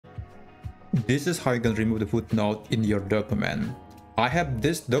This is how you can remove the footnote in your document. I have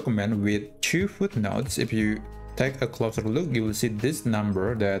this document with 2 footnotes. If you take a closer look, you will see this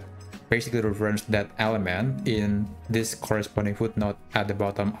number that basically references that element in this corresponding footnote at the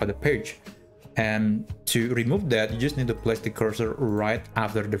bottom of the page. And to remove that, you just need to place the cursor right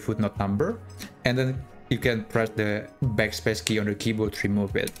after the footnote number, and then you can press the backspace key on the keyboard to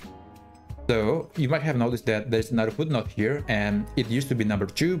remove it. So you might have noticed that there's another footnote here, and it used to be number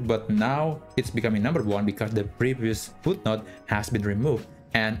 2, but now it's becoming number 1 because the previous footnote has been removed.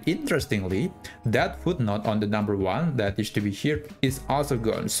 And interestingly, that footnote on the number 1 that used to be here is also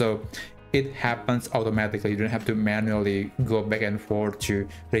gone. So it happens automatically. You don't have to manually go back and forth to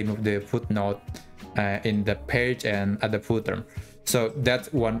remove the footnote in the page and at the footer. So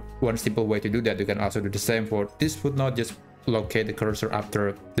that's one simple way to do that. You can also do the same for this footnote. Just locate the cursor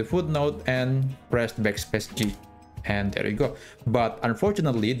after the footnote and press the backspace key, and there you go. But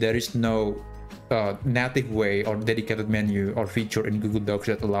unfortunately, there is no native way or dedicated menu or feature in Google Docs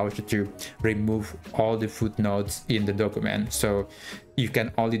that allows you to remove all the footnotes in the document. So you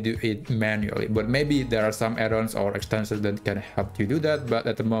can only do it manually, but maybe there are some add-ons or extensions that can help you do that. But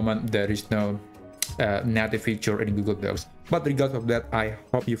at the moment, there is no native feature in Google Docs. But regardless of that, I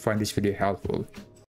hope you find this video helpful.